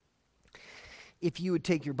if you would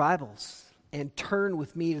take your Bibles and turn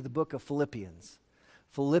with me to the book of Philippians.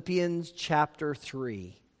 Philippians chapter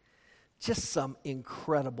 3. Just some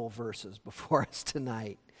incredible verses before us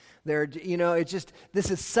tonight.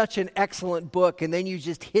 This is such an excellent book, and then you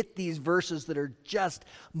just hit these verses that are just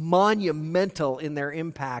monumental in their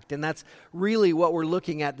impact, and that's really what we're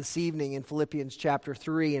looking at this evening in Philippians chapter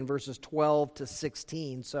 3 and verses 12 to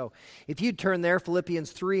 16. So if you turn there,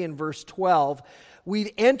 Philippians 3 and verse 12,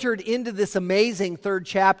 we've entered into this amazing third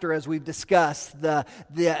chapter as we've discussed,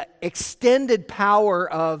 the extended power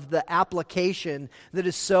of the application that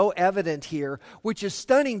is so evident here, which is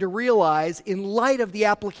stunning to realize in light of the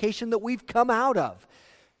application that we've come out of.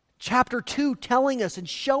 Chapter 2 telling us and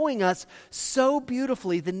showing us so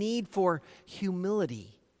beautifully the need for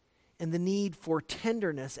humility and the need for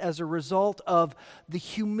tenderness as a result of the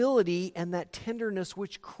humility and that tenderness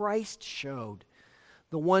which Christ showed.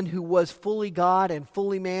 The one who was fully God and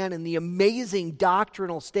fully man, and the amazing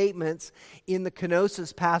doctrinal statements in the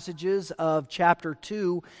kenosis passages of chapter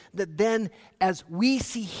 2, that then as we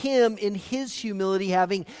see him in his humility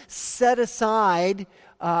having set aside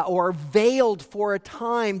or veiled for a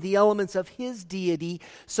time the elements of his deity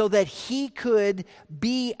so that he could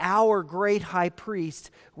be our great high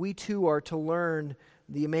priest, we too are to learn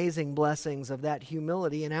the amazing blessings of that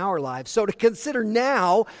humility in our lives. So to consider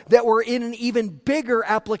now that we're in an even bigger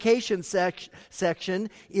application section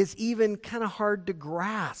is even kind of hard to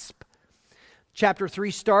grasp. Chapter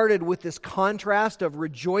 3 started with this contrast of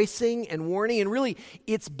rejoicing and warning, and really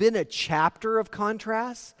it's been a chapter of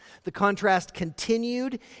contrasts. The contrast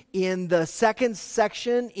continued in the second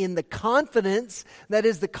section in the confidence, that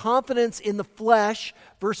is the confidence in the flesh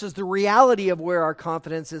versus the reality of where our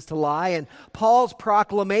confidence is to lie, and Paul's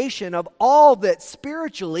proclamation of all that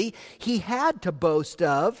spiritually he had to boast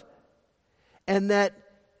of, and that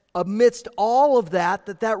amidst all of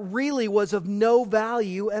that really was of no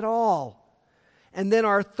value at all. And then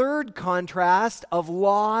our third contrast of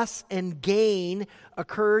loss and gain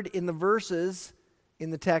occurred in the verses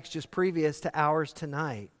in the text just previous to ours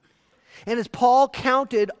tonight. And as Paul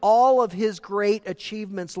counted all of his great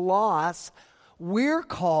achievements loss, we're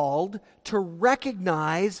called to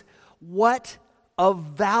recognize what of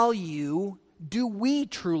value do we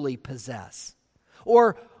truly possess?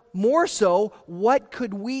 Or more so, what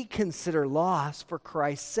could we consider loss for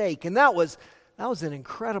Christ's sake? And that was an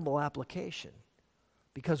incredible application.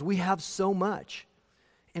 Because we have so much.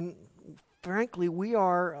 And frankly, we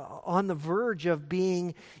are on the verge of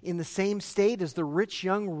being in the same state as the rich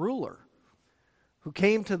young ruler who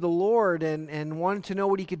came to the Lord and wanted to know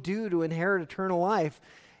what he could do to inherit eternal life.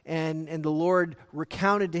 And the Lord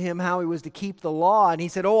recounted to him how he was to keep the law. And he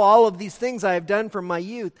said, all of these things I have done from my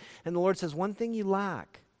youth. And the Lord says, one thing you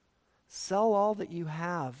lack. Sell all that you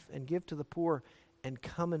have and give to the poor and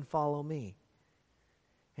come and follow me.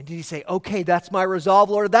 And did he say, okay, that's my resolve,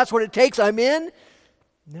 Lord, that's what it takes, I'm in?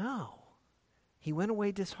 No. He went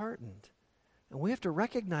away disheartened. And we have to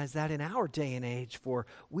recognize that in our day and age, for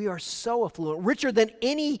we are so affluent, richer than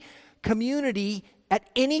any community at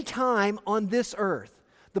any time on this earth.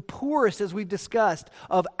 The poorest, as we've discussed,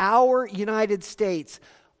 of our United States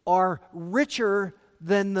are richer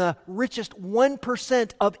than the richest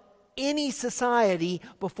 1% of any society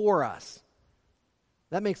before us.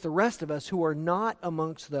 That makes the rest of us who are not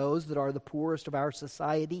amongst those that are the poorest of our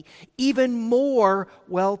society even more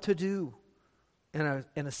well-to-do, and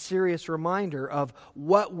a serious reminder of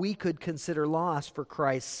what we could consider loss for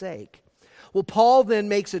Christ's sake. Well, Paul then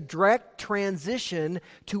makes a direct transition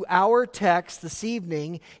to our text this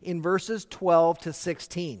evening in verses 12 to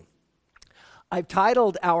 16. I've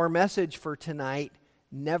titled our message for tonight,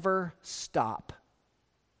 Never Stop.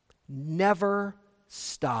 Never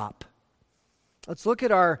stop. Let's look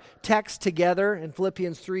at our text together in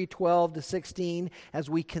Philippians 3:12 to 16 as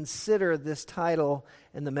we consider this title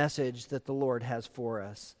and the message that the Lord has for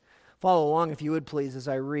us. Follow along if you would please as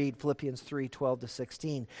I read Philippians 3:12 to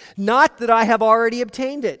 16. Not that I have already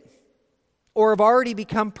obtained it or have already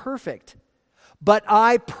become perfect, but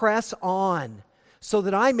I press on so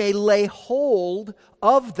that I may lay hold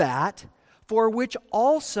of that for which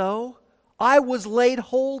also I was laid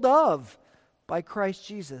hold of by Christ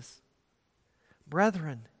Jesus.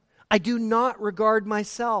 Brethren, I do not regard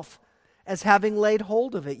myself as having laid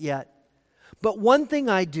hold of it yet. But one thing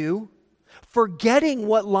I do, forgetting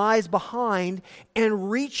what lies behind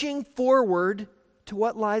and reaching forward to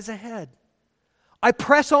what lies ahead. I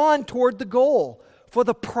press on toward the goal for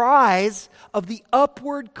the prize of the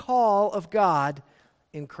upward call of God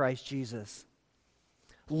in Christ Jesus.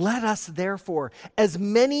 Let us therefore, as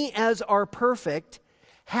many as are perfect,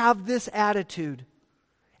 have this attitude.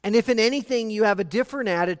 And if in anything you have a different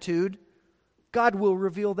attitude, God will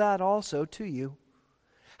reveal that also to you.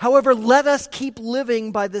 However, let us keep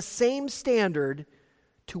living by the same standard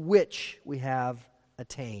to which we have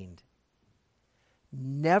attained.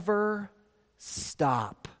 Never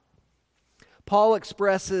stop. Paul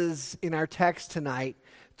expresses in our text tonight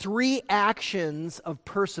 3 actions of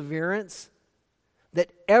perseverance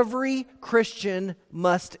that every Christian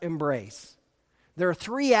must embrace. There are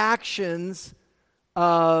 3 actions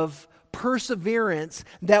of perseverance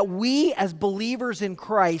that we as believers in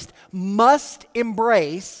Christ must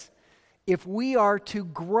embrace if we are to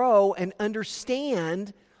grow and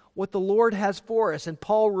understand what the Lord has for us. And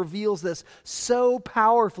Paul reveals this so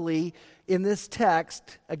powerfully in this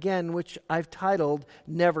text, again, which I've titled,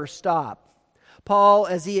 Never Stop. Paul,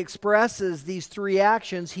 as he expresses these 3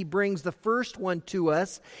 actions, he brings the first one to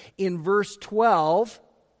us in verse 12.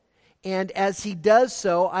 And as he does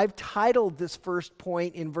so, I've titled this first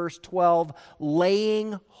point in verse 12,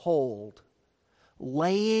 Laying Hold.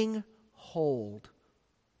 Laying hold.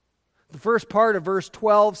 The first part of verse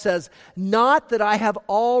 12 says, Not that I have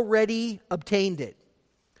already obtained it.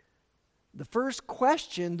 The first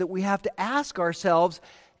question that we have to ask ourselves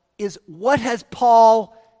is, what has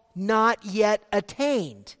Paul not yet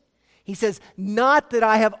attained? He says, not that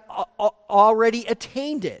I have already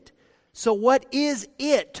attained it. So what is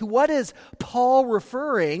it? To what is Paul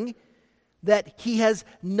referring that he has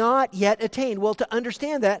not yet attained? Well, to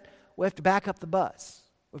understand that, we have to back up the bus.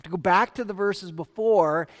 We have to go back to the verses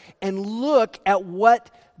before and look at what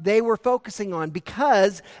they were focusing on,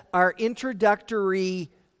 because our introductory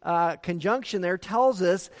conjunction there tells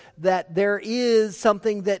us that there is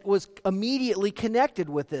something that was immediately connected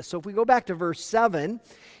with this. So if we go back to verse 7,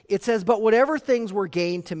 it says, But whatever things were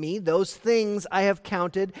gained to me, those things I have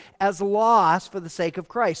counted as loss for the sake of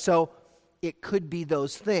Christ. So it could be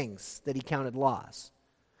those things that he counted loss.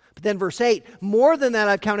 But then verse 8, More than that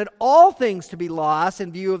I've counted all things to be loss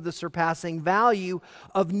in view of the surpassing value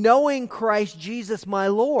of knowing Christ Jesus my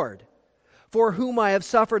Lord, for whom I have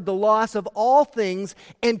suffered the loss of all things,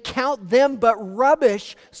 and count them but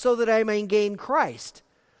rubbish, so that I may gain Christ.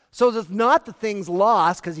 So it's not the things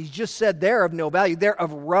lost, because he's just said they're of no value. They're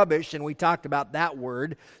of rubbish, and we talked about that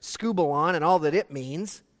word, skubalon, and all that it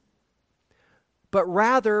means. But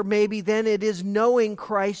rather, maybe then it is knowing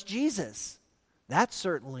Christ Jesus. That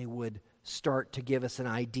certainly would start to give us an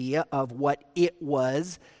idea of what it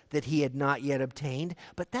was that he had not yet obtained.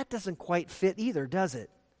 But that doesn't quite fit either, does it?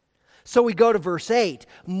 So we go to verse 8.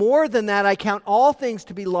 More than that, I count all things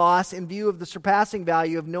to be loss in view of the surpassing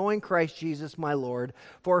value of knowing Christ Jesus my Lord,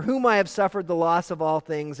 for whom I have suffered the loss of all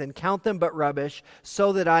things, and count them but rubbish,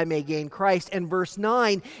 so that I may gain Christ. And verse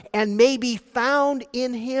 9, and may be found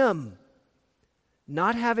in him,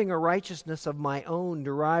 not having a righteousness of my own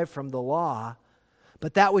derived from the law,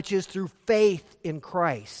 but that which is through faith in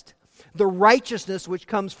Christ, the righteousness which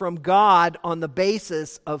comes from God on the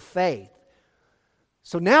basis of faith.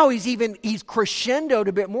 So now he's crescendoed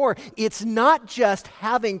a bit more. It's not just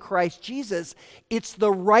having Christ Jesus, it's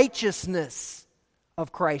the righteousness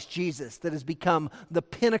of Christ Jesus that has become the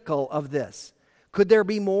pinnacle of this. Could there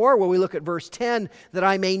be more? Well, we look at verse 10, that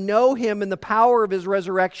I may know him in the power of his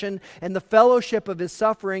resurrection and the fellowship of his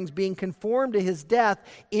sufferings, being conformed to his death,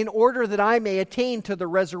 in order that I may attain to the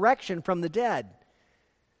resurrection from the dead.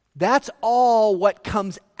 That's all what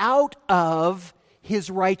comes out of his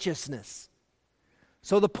righteousness.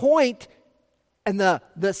 So the point and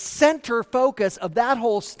the center focus of that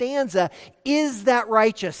whole stanza is that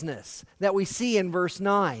righteousness that we see in verse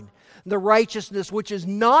 9. The righteousness which is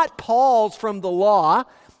not Paul's from the law.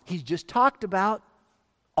 He's just talked about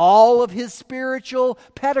all of his spiritual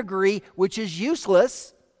pedigree, which is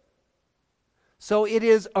useless. So it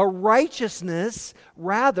is a righteousness,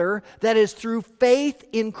 rather, that is through faith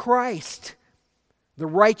in Christ. The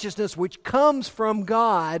righteousness which comes from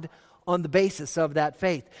God on the basis of that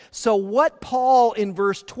faith. So what Paul in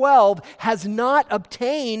verse 12 has not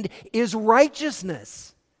obtained is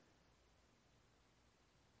righteousness.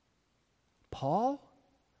 Paul,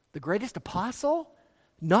 the greatest apostle,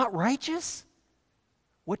 not righteous?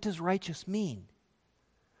 What does righteous mean?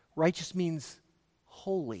 Righteous means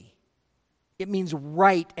holy. It means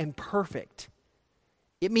right and perfect.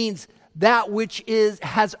 It means that which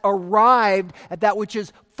has arrived at that which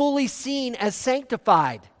is fully seen as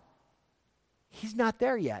sanctified. He's not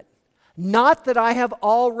there yet. Not that I have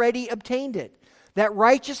already obtained it. That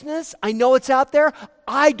righteousness, I know it's out there.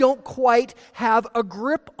 I don't quite have a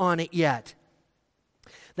grip on it yet.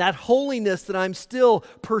 That holiness that I'm still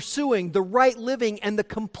pursuing, the right living and the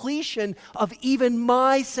completion of even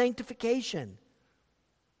my sanctification.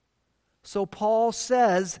 So Paul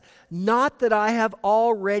says, not that I have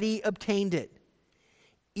already obtained it.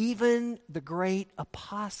 Even the great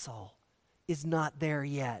apostle is not there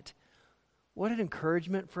yet. What an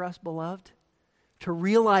encouragement for us, beloved, to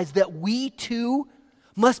realize that we too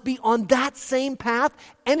must be on that same path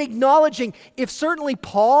and acknowledging, if certainly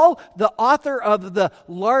Paul, the author of the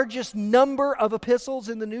largest number of epistles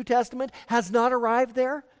in the New Testament, has not arrived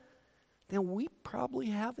there, then we probably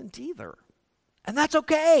haven't either. And that's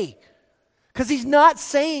okay, because he's not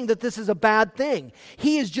saying that this is a bad thing.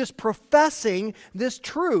 He is just professing this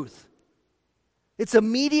truth. It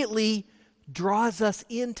immediately draws us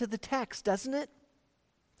into the text, doesn't it?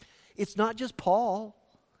 It's not just Paul,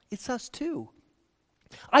 it's us too.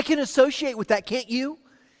 I can associate with that, can't you?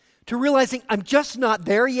 To realizing I'm just not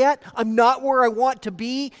there yet. I'm not where I want to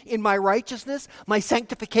be in my righteousness. My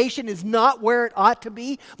sanctification is not where it ought to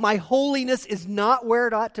be. My holiness is not where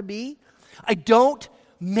it ought to be. I don't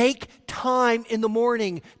make time in the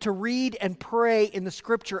morning to read and pray in the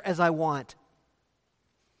Scripture as I want.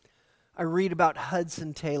 I read about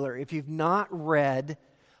Hudson Taylor. If you've not read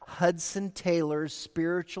Hudson Taylor's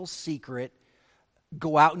Spiritual Secret,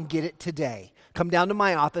 go out and get it today. Come down to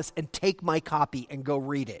my office and take my copy and go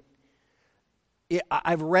read it.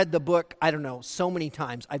 I've read the book, I don't know, so many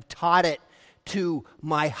times. I've taught it to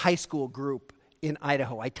my high school group in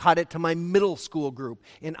Idaho. I taught it to my middle school group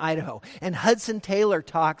in Idaho. And Hudson Taylor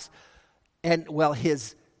talks, and well,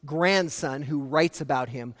 his grandson who writes about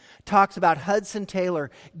him, talks about Hudson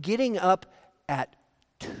Taylor getting up at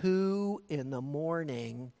 2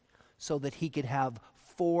 a.m. so that he could have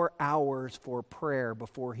 4 hours for prayer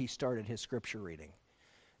before he started his scripture reading.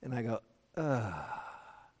 And I go,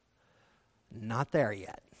 not there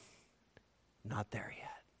yet. Not there yet.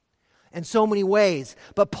 In so many ways.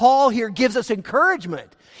 But Paul here gives us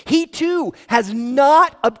encouragement. He too has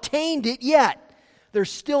not obtained it yet.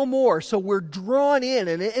 There's still more. So we're drawn in,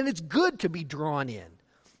 and it's good to be drawn in.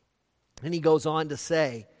 And he goes on to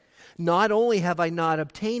say, not only have I not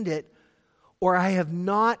obtained it, or I have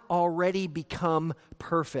not already become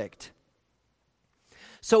perfect.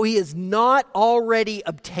 So he has not already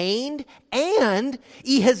obtained, and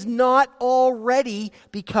he has not already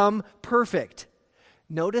become perfect.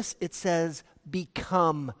 Notice it says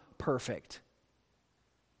become perfect.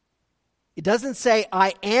 It doesn't say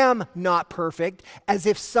I am not perfect, as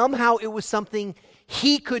if somehow it was something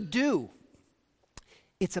he could do.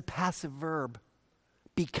 It's a passive verb.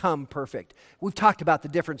 Become perfect. We've talked about the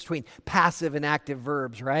difference between passive and active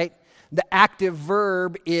verbs, right? The active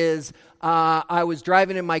verb is, I was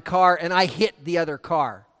driving in my car and I hit the other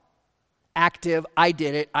car. Active, I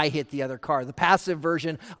did it, I hit the other car. The passive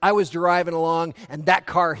version, I was driving along and that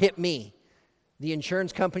car hit me. The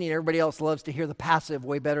insurance company and everybody else loves to hear the passive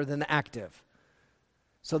way better than the active.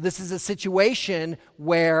 So this is a situation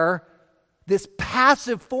where this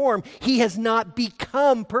passive form, he has not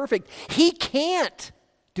become perfect. He can't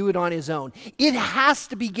do it on his own. It has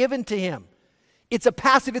to be given to him. It's a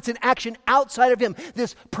passive, it's an action outside of him.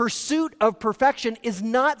 This pursuit of perfection is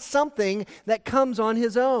not something that comes on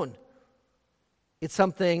his own. It's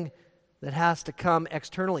something that has to come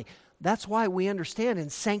externally. That's why we understand in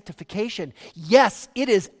sanctification, yes, it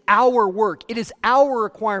is our work. It is our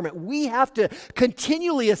requirement. We have to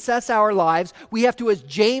continually assess our lives. We have to, as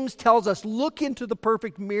James tells us, look into the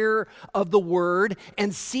perfect mirror of the Word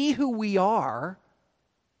and see who we are.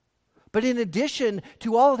 But in addition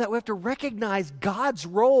to all of that, we have to recognize God's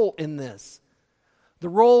role in this. The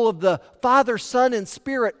role of the Father, Son, and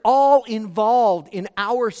Spirit, all involved in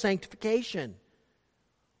our sanctification.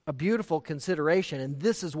 A beautiful consideration, and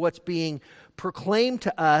this is what's being proclaimed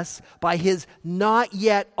to us by his not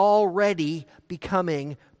yet already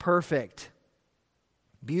becoming perfect.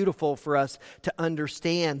 Beautiful for us to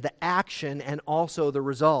understand the action and also the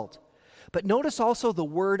result. But notice also the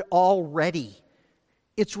word already.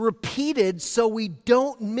 It's repeated so we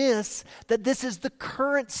don't miss that this is the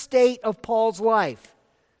current state of Paul's life.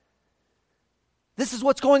 This is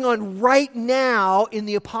what's going on right now in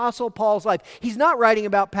the Apostle Paul's life. He's not writing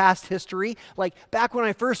about past history. Like, back when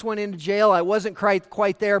I first went into jail, I wasn't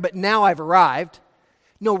quite there, but now I've arrived.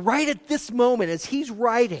 No, right at this moment, as he's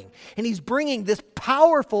writing, and he's bringing this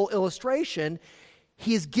powerful illustration,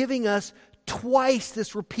 he is giving us twice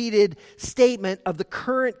this repeated statement of the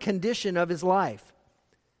current condition of his life.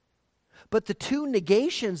 But the two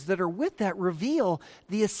negations that are with that reveal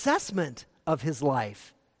the assessment of his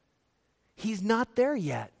life. He's not there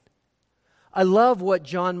yet. I love what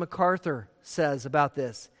John MacArthur says about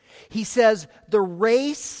this. He says, the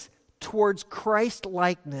race towards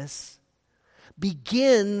Christ-likeness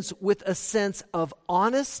begins with a sense of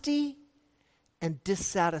honesty and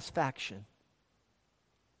dissatisfaction.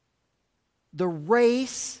 The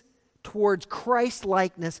race towards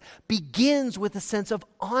Christ-likeness begins with a sense of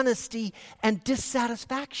honesty and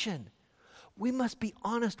dissatisfaction. We must be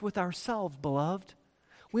honest with ourselves, beloved.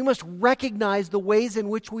 We must recognize the ways in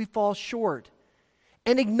which we fall short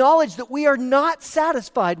and acknowledge that we are not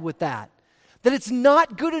satisfied with that it's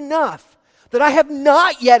not good enough, that I have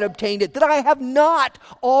not yet obtained it, that I have not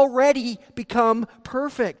already become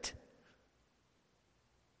perfect.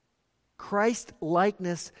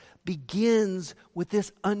 Christ-likeness begins with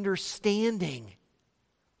this understanding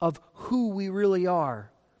of who we really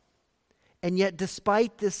are. And yet,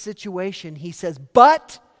 despite this situation, he says,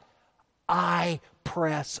 but I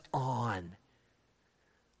press on.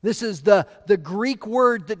 This is the Greek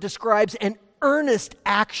word that describes an earnest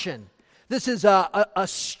action. This is a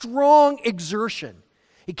strong exertion.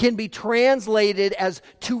 It can be translated as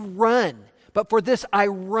to run, but for this I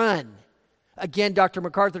run. Again, Dr.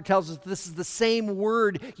 MacArthur tells us this is the same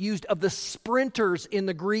word used of the sprinters in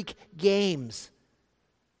the Greek games.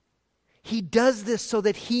 He does this so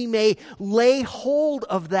that he may lay hold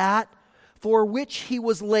of that for which he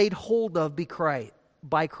was laid hold of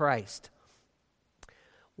by Christ.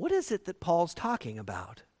 What is it that Paul's talking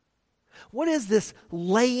about? What is this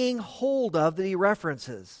laying hold of that he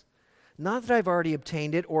references? Not that I've already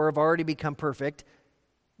obtained it or have already become perfect,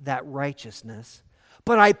 that righteousness,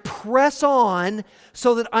 but I press on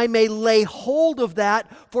so that I may lay hold of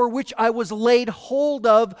that for which I was laid hold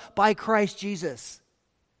of by Christ Jesus.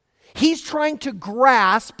 He's trying to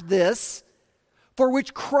grasp this for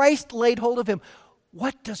which Christ laid hold of him.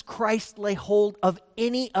 What does Christ lay hold of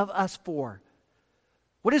any of us for?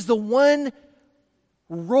 What is the one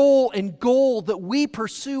role and goal that we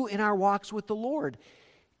pursue in our walks with the Lord?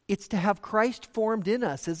 It's to have Christ formed in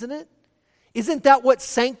us, isn't it? Isn't that what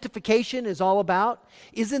sanctification is all about?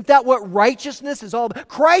 Isn't that what righteousness is all about?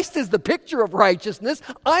 Christ is the picture of righteousness.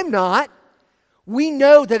 I'm not. We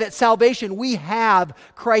know that at salvation we have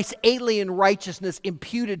Christ's alien righteousness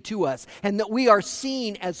imputed to us, and that we are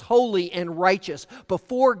seen as holy and righteous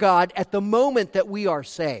before God at the moment that we are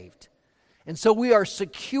saved. And so we are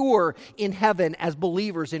secure in heaven as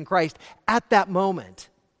believers in Christ at that moment.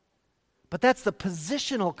 But that's the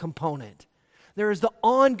positional component. There is the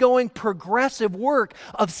ongoing progressive work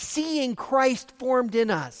of seeing Christ formed in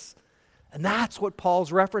us. And that's what Paul's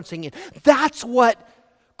referencing in. That's what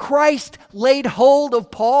Christ laid hold of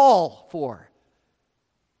Paul for.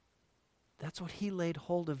 That's what he laid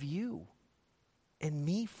hold of you and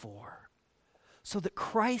me for. So that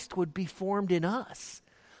Christ would be formed in us.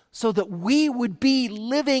 So that we would be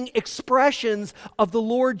living expressions of the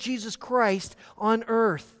Lord Jesus Christ on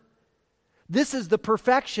earth. This is the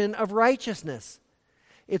perfection of righteousness.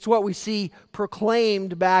 It's what we see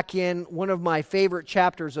proclaimed back in one of my favorite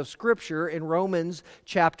chapters of Scripture in Romans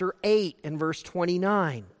chapter 8 and verse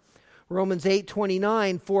 29. Romans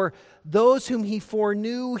 8:29, for those whom he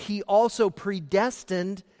foreknew, he also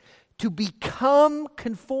predestined to become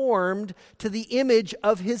conformed to the image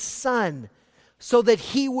of his Son, so that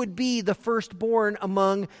he would be the firstborn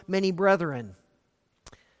among many brethren.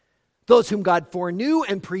 Those whom God foreknew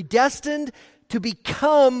and predestined to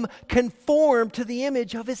become conformed to the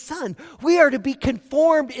image of his Son. We are to be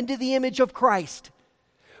conformed into the image of Christ.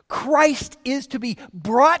 Christ is to be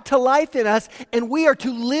brought to life in us, and we are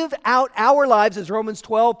to live out our lives, as Romans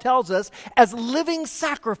 12 tells us, as living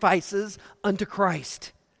sacrifices unto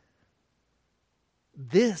Christ.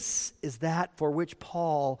 This is that for which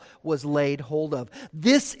Paul was laid hold of.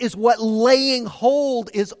 This is what laying hold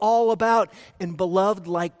is all about. And beloved,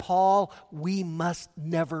 like Paul, we must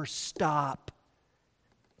never stop.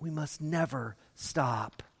 We must never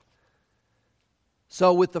stop.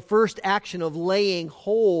 So with the first action of laying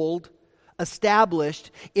hold established,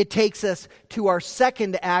 it takes us to our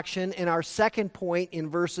second action and our second point in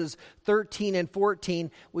verses 13 and 14,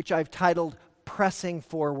 which I've titled Pressing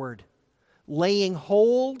Forward. Laying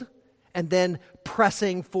hold and then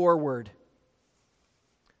pressing forward.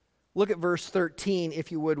 Look at verse 13,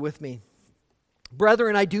 if you would, with me.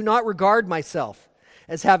 Brethren, I do not regard myself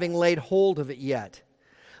as having laid hold of it yet.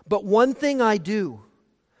 But one thing I do,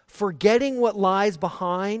 forgetting what lies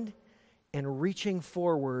behind and reaching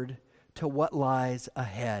forward to what lies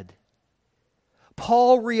ahead.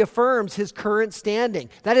 Paul reaffirms his current standing.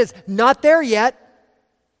 That is, not there yet.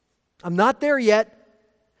 I'm not there yet.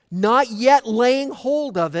 Not yet laying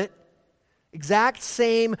hold of it. Exact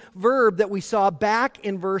same verb that we saw back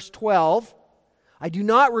in verse 12. I do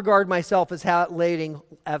not regard myself as having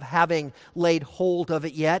laid hold of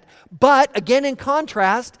it yet. But, again in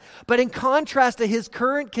contrast to his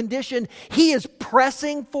current condition, he is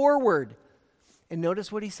pressing forward. And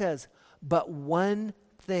notice what he says, but one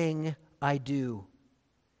thing I do.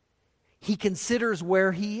 He considers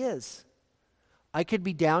where he is. I could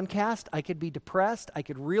be downcast, I could be depressed, I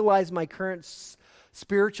could realize my current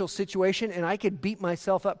spiritual situation, and I could beat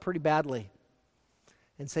myself up pretty badly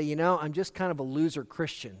and say, I'm just kind of a loser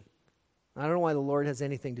Christian. I don't know why the Lord has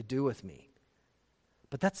anything to do with me.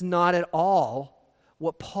 But that's not at all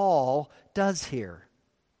what Paul does here.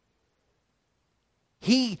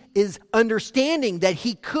 He is understanding that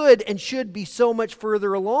he could and should be so much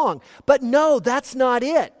further along. But no, that's not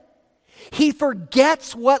it. He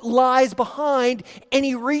forgets what lies behind and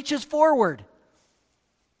he reaches forward.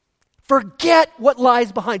 Forget what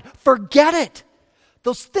lies behind. Forget it.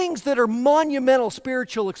 Those things that are monumental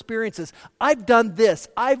spiritual experiences. I've done this.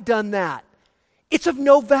 I've done that. It's of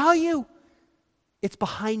no value. It's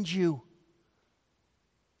behind you.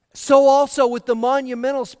 So also with the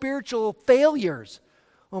monumental spiritual failures.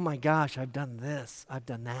 Oh my gosh, I've done this. I've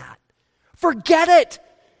done that. Forget it.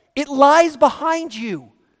 It lies behind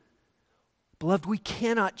you. Beloved, we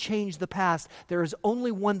cannot change the past. There is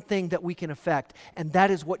only one thing that we can affect, and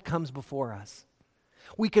that is what comes before us.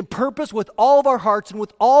 We can purpose with all of our hearts and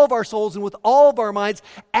with all of our souls and with all of our minds,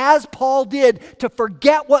 as Paul did, to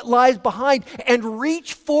forget what lies behind and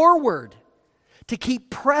reach forward, to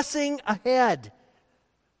keep pressing ahead.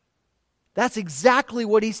 That's exactly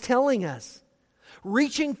what he's telling us.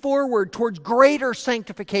 Reaching forward towards greater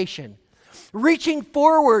sanctification. Reaching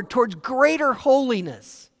forward towards greater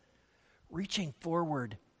holiness. Reaching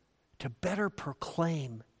forward to better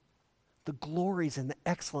proclaim the glories and the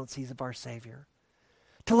excellencies of our Savior.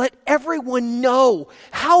 To let everyone know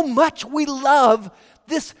how much we love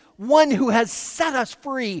this one who has set us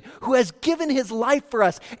free, who has given his life for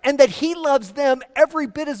us, and that he loves them every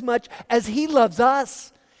bit as much as he loves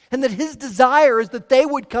us. And that his desire is that they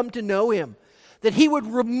would come to know him. That he would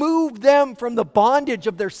remove them from the bondage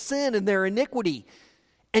of their sin and their iniquity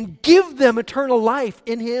and give them eternal life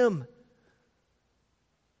in him.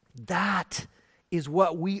 That is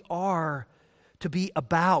what we are to be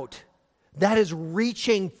about. That is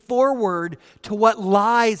reaching forward to what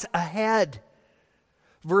lies ahead.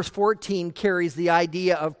 Verse 14 carries the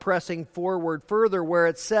idea of pressing forward further, where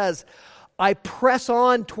it says, I press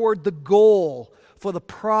on toward the goal for the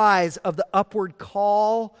prize of the upward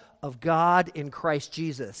call of God in Christ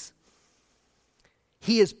Jesus.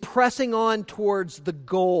 He is pressing on towards the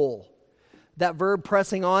goal. That verb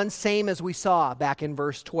pressing on, same as we saw back in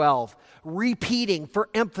verse 12. Repeating for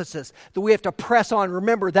emphasis that we have to press on.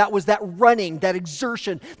 Remember, that was that running, that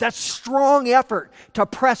exertion, that strong effort to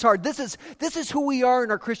press hard. This is who we are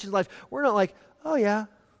in our Christian life. We're not like, oh yeah,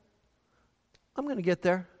 I'm going to get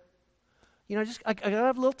there. I got to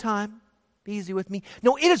have a little time. Be easy with me.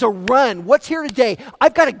 No, it is a run. What's here today?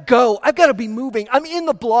 I've got to go. I've got to be moving. I'm in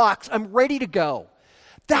the blocks. I'm ready to go.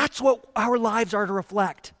 That's what our lives are to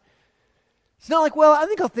reflect. It's not like, well, I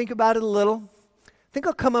think I'll think about it a little. I think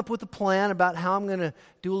I'll come up with a plan about how I'm going to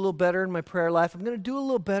do a little better in my prayer life. I'm going to do a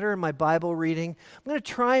little better in my Bible reading. I'm going to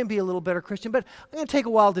try and be a little better Christian, but I'm going to take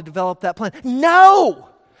a while to develop that plan. No!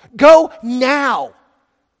 Go now.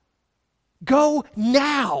 Go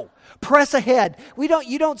now. Press ahead.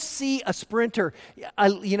 You don't see a sprinter.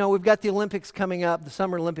 We've got the Olympics coming up, the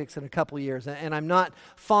Summer Olympics in a couple of years, and I'm not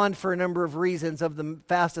fond for a number of reasons of the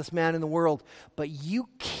fastest man in the world, but you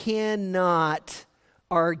cannot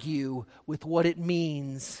argue with what it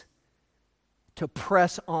means to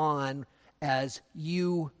press on as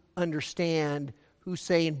you understand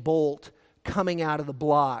Usain Bolt coming out of the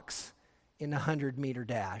blocks in a 100-meter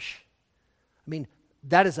dash. I mean,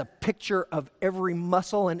 that is a picture of every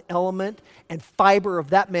muscle and element and fiber of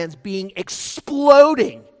that man's being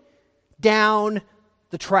exploding down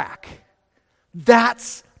the track.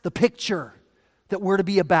 That's the picture that we're to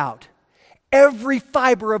be about. Every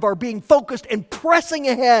fiber of our being focused and pressing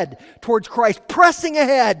ahead towards Christ, pressing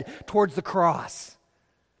ahead towards the cross.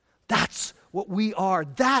 That's what we are.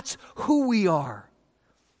 That's who we are.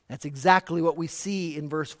 That's exactly what we see in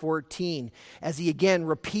verse 14 as he again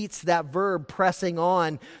repeats that verb, pressing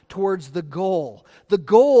on towards the goal. The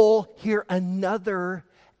goal, here another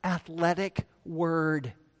athletic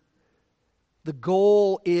word. The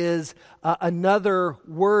goal is another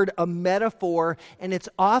word, a metaphor, and it's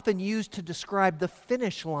often used to describe the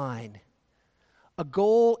finish line. A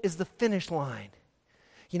goal is the finish line.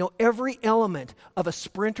 Every element of a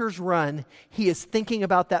sprinter's run, he is thinking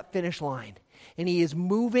about that finish line. And he is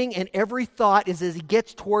moving, and every thought is as he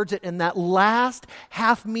gets towards it, and that last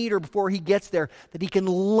half meter before he gets there, that he can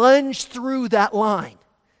lunge through that line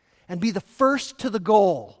and be the first to the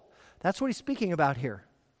goal. That's what he's speaking about here.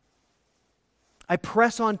 I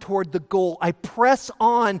press on toward the goal. I press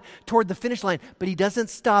on toward the finish line. But he doesn't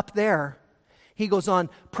stop there. He goes on,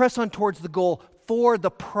 press on towards the goal for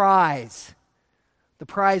the prize. The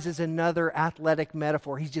prize is another athletic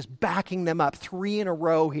metaphor. He's just backing them up. 3 in a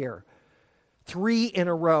row here. 3 in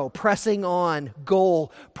a row. Pressing on.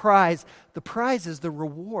 Goal. Prize. The prize is the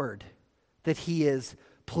reward that he is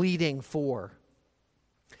pleading for.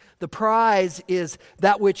 The prize is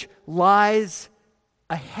that which lies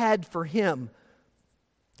ahead for him.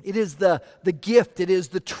 It is the gift. It is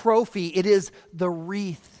the trophy. It is the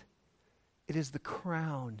wreath. It is the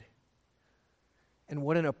crown. And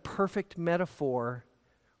what in a perfect metaphor,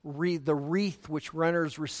 the wreath which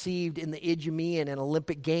runners received in the Idumean and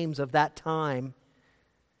Olympic Games of that time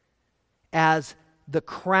as the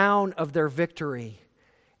crown of their victory.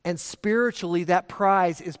 And spiritually, that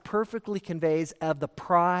prize is perfectly conveys of the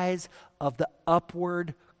prize of the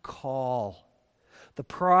upward call. The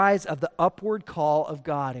prize of the upward call of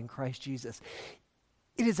God in Christ Jesus.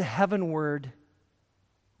 It is a heavenward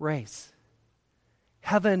race.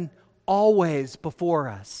 Heaven always before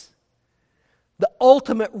us. The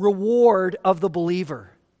ultimate reward of the believer.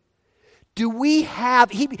 Do we have,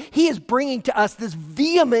 he is bringing to us this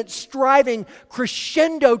vehement striving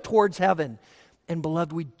crescendo towards heaven. And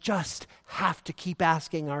beloved, we just have to keep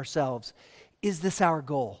asking ourselves, is this our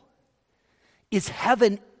goal? Is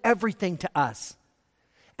heaven everything to us?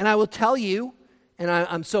 And I will tell you, and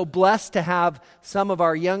I'm so blessed to have some of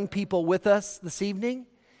our young people with us this evening,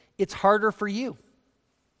 it's harder for you.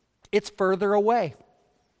 It's further away.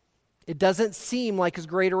 It doesn't seem like as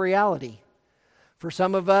great a reality. For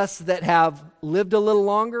some of us that have lived a little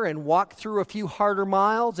longer and walked through a few harder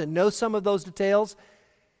miles and know some of those details,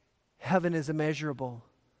 heaven is immeasurable.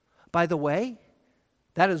 By the way,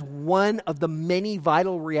 that is one of the many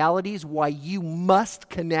vital realities why you must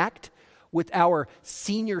connect with our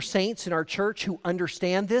senior saints in our church who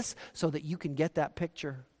understand this so that you can get that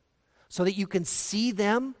picture, so that you can see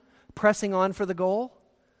them pressing on for the goal.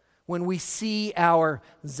 When we see our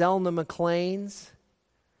Zelna McLeans,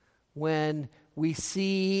 when we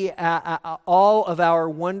see all of our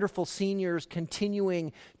wonderful seniors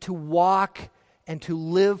continuing to walk and to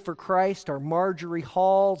live for Christ, our Marjorie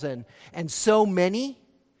Halls and so many,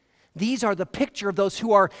 these are the picture of those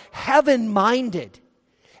who are heaven-minded.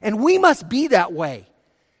 And we must be that way.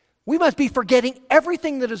 We must be forgetting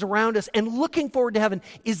everything that is around us and looking forward to heaven.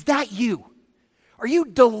 Is that you? Are you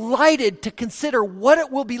delighted to consider what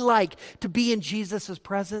it will be like to be in Jesus'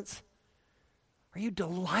 presence? Are you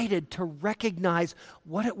delighted to recognize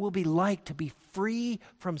what it will be like to be free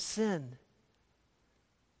from sin?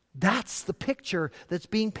 That's the picture that's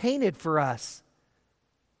being painted for us.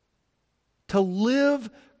 To live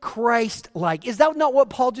Christ-like. Is that not what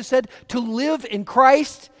Paul just said? To live in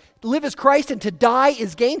Christ, live as Christ, and to die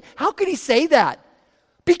is gain? How could he say that?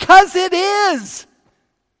 Because it is.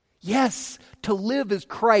 Yes, to live as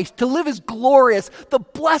Christ, to live as glorious, the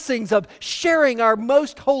blessings of sharing our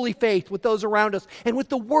most holy faith with those around us and with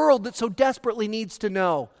the world that so desperately needs to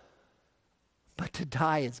know. But to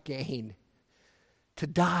die is gain. To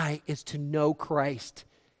die is to know Christ,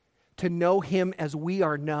 to know Him as we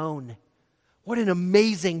are known. What an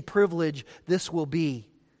amazing privilege this will be.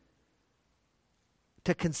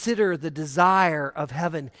 To consider the desire of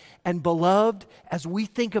heaven. And beloved, as we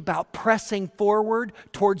think about pressing forward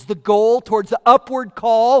towards the goal, towards the upward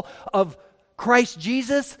call of Christ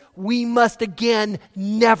Jesus, we must again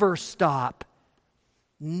never stop.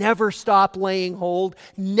 Never stop laying hold.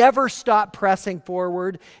 Never stop pressing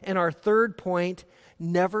forward. And our third point,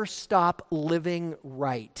 never stop living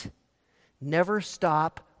right. Never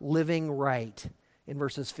stop living right. In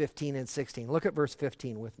verses 15 and 16. Look at verse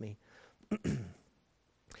 15 with me.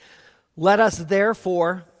 Let us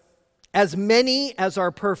therefore, as many as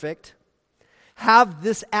are perfect, have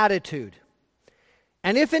this attitude.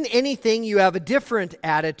 And if in anything you have a different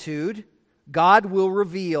attitude, God will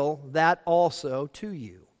reveal that also to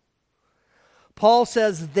you. Paul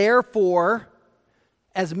says, therefore,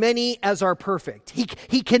 as many as are perfect.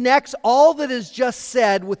 He connects all that is just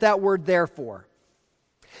said with that word therefore.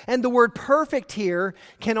 And the word perfect here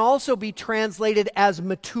can also be translated as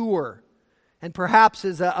mature. And perhaps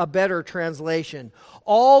is a better translation.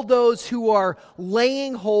 All those who are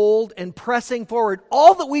laying hold and pressing forward,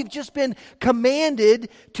 all that we've just been commanded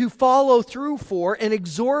to follow through for and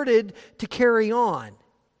exhorted to carry on.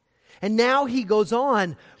 And now he goes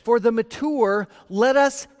on, for the mature, let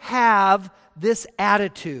us have this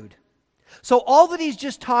attitude. So all that he's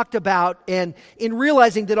just talked about, and in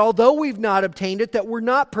realizing that although we've not obtained it, that we're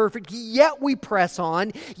not perfect, yet we press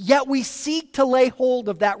on, yet we seek to lay hold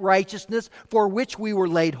of that righteousness for which we were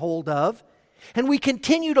laid hold of, and we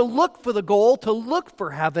continue to look for the goal, to look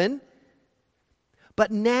for heaven. But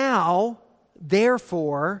now,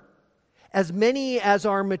 therefore, as many as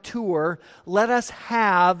are mature, let us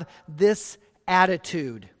have this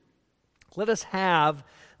attitude. Let us have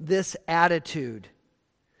this attitude.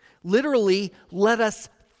 Literally, let us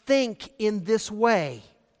think in this way.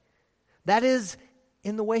 That is,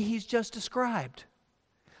 in the way he's just described.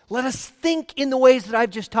 Let us think in the ways that I've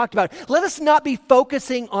just talked about. Let us not be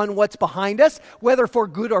focusing on what's behind us, whether for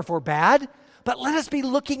good or for bad, but let us be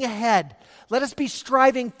looking ahead. Let us be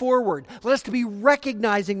striving forward. Let us be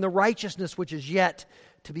recognizing the righteousness which is yet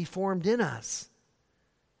to be formed in us.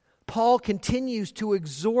 Paul continues to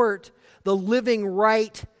exhort the living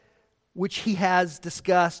right which he has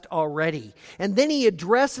discussed already. And then he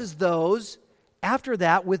addresses those after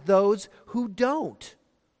that with those who don't.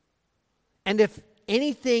 And if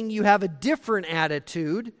anything you have a different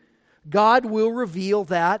attitude, God will reveal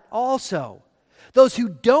that also. Those who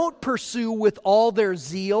don't pursue with all their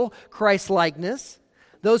zeal Christ-likeness,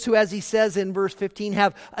 those who, as he says in verse 15,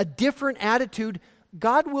 have a different attitude,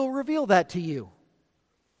 God will reveal that to you.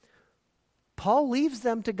 Paul leaves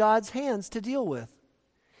them to God's hands to deal with.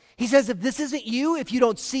 He says, if this isn't you, if you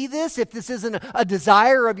don't see this, if this isn't a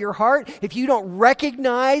desire of your heart, if you don't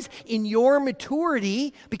recognize in your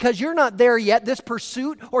maturity, because you're not there yet, this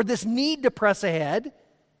pursuit or this need to press ahead,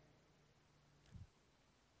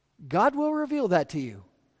 God will reveal that to you.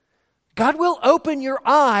 God will open your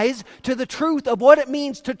eyes to the truth of what it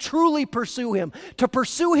means to truly pursue Him, to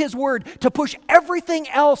pursue His Word, to push everything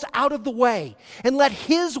else out of the way, and let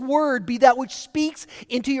His Word be that which speaks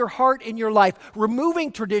into your heart and your life,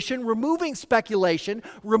 removing tradition, removing speculation,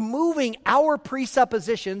 removing our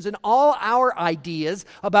presuppositions and all our ideas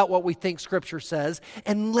about what we think Scripture says,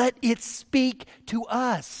 and let it speak to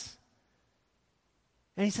us.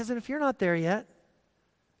 And he says, and if you're not there yet,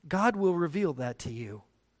 God will reveal that to you.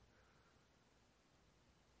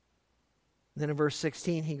 Then in verse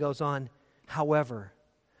 16, he goes on, however,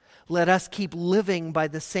 let us keep living by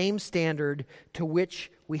the same standard to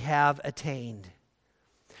which we have attained.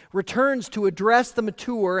 Returns to address the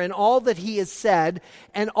mature and all that he has said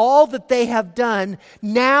and all that they have done.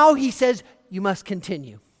 Now he says, you must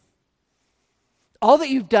continue. All that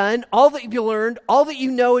you've done, all that you've learned, all that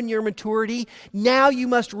you know in your maturity, now you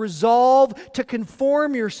must resolve to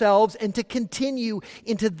conform yourselves and to continue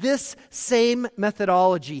into this same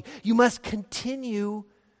methodology. You must continue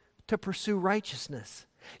to pursue righteousness.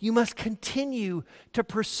 You must continue to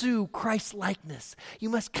pursue Christ-likeness. You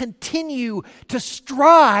must continue to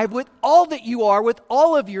strive with all that you are, with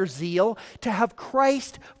all of your zeal, to have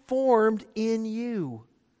Christ formed in you.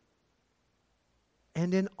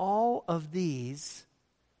 And in all of these,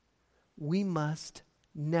 we must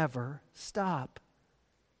never stop.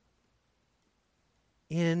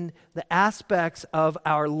 In the aspects of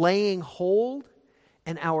our laying hold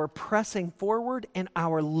and our pressing forward and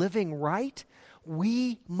our living right,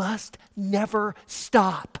 we must never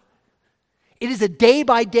stop. It is a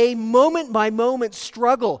day-by-day, moment-by-moment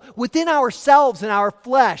struggle within ourselves and our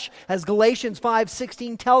flesh, as Galatians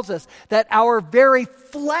 5:16 tells us, that our very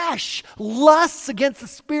flesh lusts against the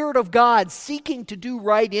Spirit of God, seeking to do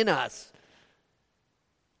right in us.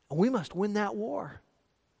 We must win that war.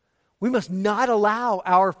 We must not allow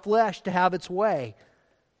our flesh to have its way,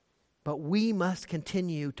 but we must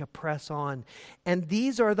continue to press on. And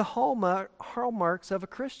these are the hallmarks of a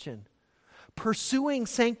Christian. Pursuing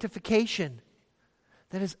sanctification.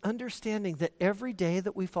 That is understanding that every day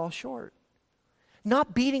that we fall short.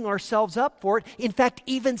 Not beating ourselves up for it. In fact,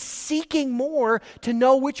 even seeking more to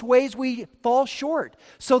know which ways we fall short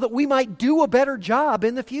so that we might do a better job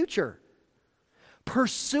in the future.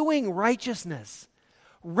 Pursuing righteousness.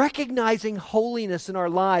 Recognizing holiness in our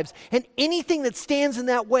lives. And anything that stands in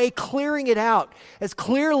that way, clearing it out. As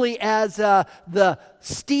clearly as the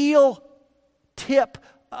steel tip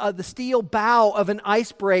the steel bow of an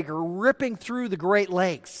icebreaker ripping through the Great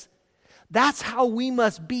Lakes. That's how we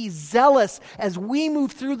must be zealous as we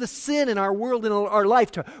move through the sin in our world and our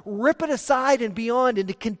life, to rip it aside and beyond, and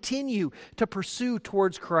to continue to pursue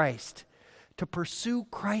towards Christ, to pursue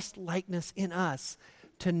Christ-likeness in us,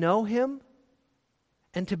 to know Him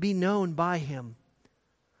and to be known by Him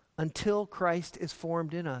until Christ is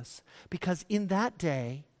formed in us. Because in that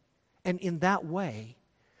day and in that way,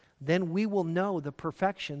 then we will know the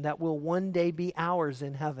perfection that will one day be ours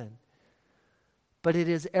in heaven. But it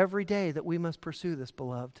is every day that we must pursue this,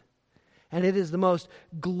 beloved. And it is the most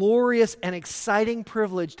glorious and exciting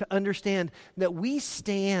privilege to understand that we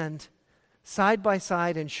stand side by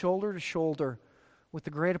side and shoulder to shoulder with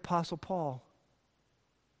the great Apostle Paul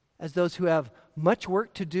as those who have much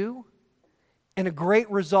work to do and a great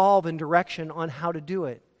resolve and direction on how to do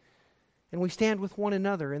it. And we stand with one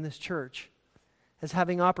another in this church as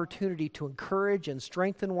having opportunity to encourage and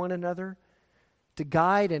strengthen one another, to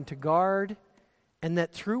guide and to guard, and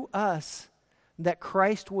that through us, that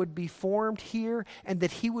Christ would be formed here and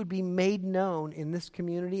that he would be made known in this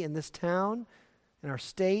community, in this town, in our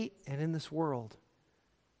state, and in this world.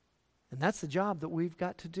 And that's the job that we've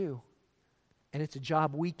got to do. And it's a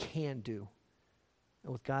job we can do.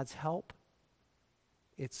 And with God's help,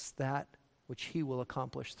 it's that which he will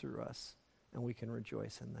accomplish through us. And we can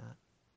rejoice in that.